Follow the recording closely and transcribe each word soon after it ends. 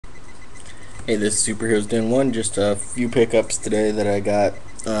Hey, this is SuperHeroesDen1. Just a few pickups today that I got.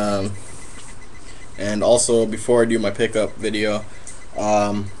 And also, before I do my pickup video,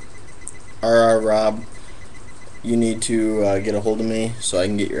 rrob, you need to get a hold of me so I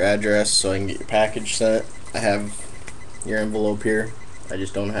can get your address, so I can get your package sent. I have your envelope here. I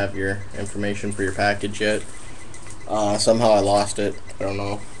just don't have your information for your package yet. Somehow I lost it. I don't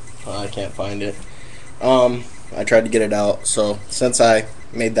know. I can't find it. I tried to get it out, so since I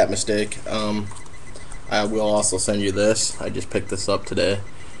made that mistake, I will also send you this. I just picked this up today.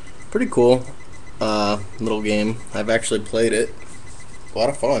 Pretty cool little game. I've actually played it. A lot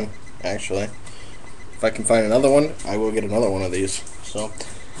of fun, actually. If I can find another one, I will get another one of these. So,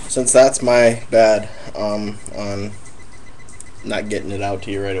 since that's my bad on not getting it out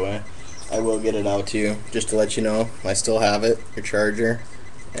to you right away, I will get it out to you just to let you know I still have it, your charger,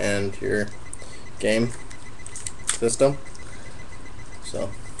 and your game system. So,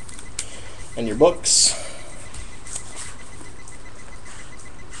 and your books.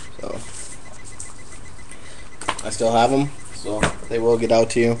 So, I still have them, so they will get out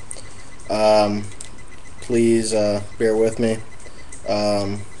to you. Please bear with me.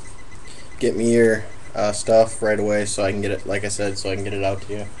 Get me your stuff right away so I can get it, like I said, so I can get it out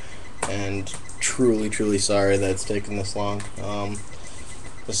to you. And truly sorry that it's taken this long.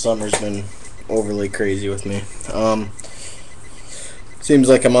 The summer's been overly crazy with me. Seems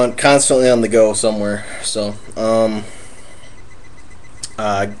like I'm constantly on the go somewhere. So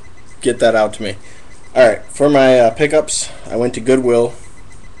get that out to me. Alright, for my pickups, I went to Goodwill,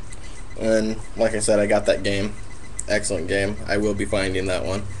 and like I said, I got that game. Excellent game. I will be finding that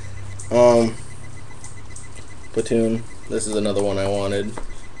one. Platoon, this is another one I wanted,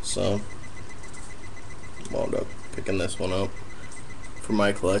 so wound up picking this one up for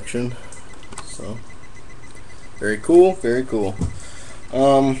my collection. So very cool, very cool.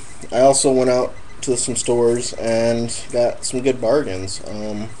 I also went out to some stores and got some good bargains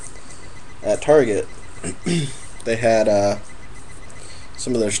at Target. They had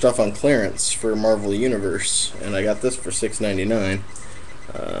some of their stuff on clearance for Marvel Universe, and I got this for $6.99.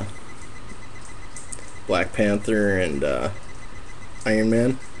 Black Panther and Iron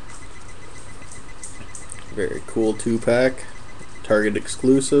Man. Very cool 2-pack, Target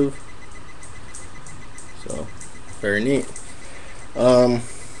exclusive. So very neat.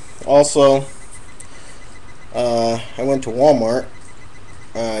 Also, I went to Walmart.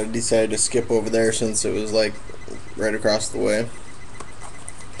 I decided to skip over there since it was like right across the way,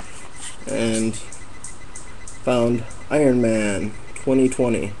 and found Iron Man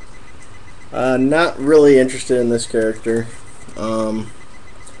 2020. Not really interested in this character. I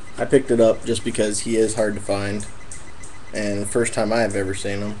picked it up just because he is hard to find, and the first time I've ever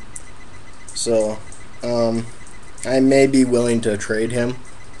seen him. So I may be willing to trade him.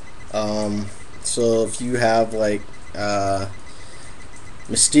 So if you have like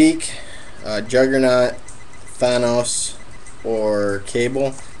Mystique, Juggernaut, Thanos, or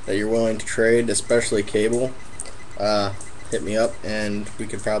Cable that you're willing to trade, especially Cable, hit me up and we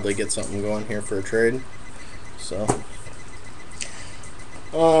could probably get something going here for a trade. So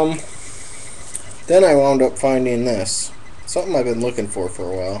then I wound up finding this, something I've been looking for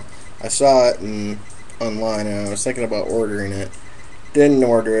a while. I saw it online and I was thinking about ordering it. Didn't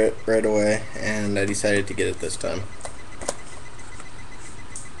order it right away, and I decided to get it this time.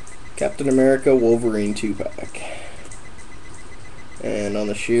 Captain America Wolverine 2-pack. And on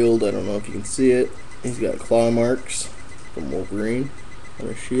the shield, I don't know if you can see it, he's got claw marks from Wolverine on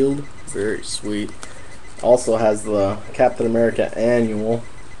his shield. Very sweet. Also has the Captain America Annual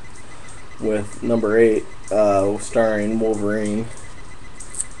with number 8 starring Wolverine.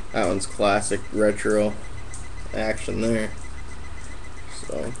 That one's classic retro action there.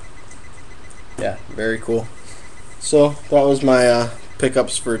 So yeah, very cool. So that was my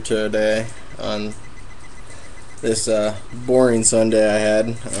pickups for today on this boring Sunday I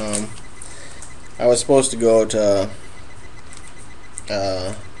had. I was supposed to go to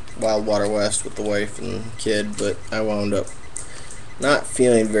Wild Water West with the wife and kid, but I wound up not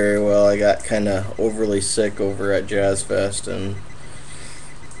feeling very well. I got kind of overly sick over at Jazz Fest and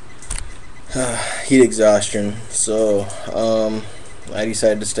heat exhaustion, so I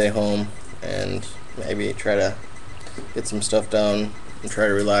decided to stay home and maybe try to get some stuff down and try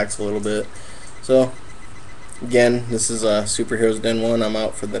to relax a little bit. So again, this is SuperHeroesDen1. I'm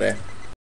out for the day.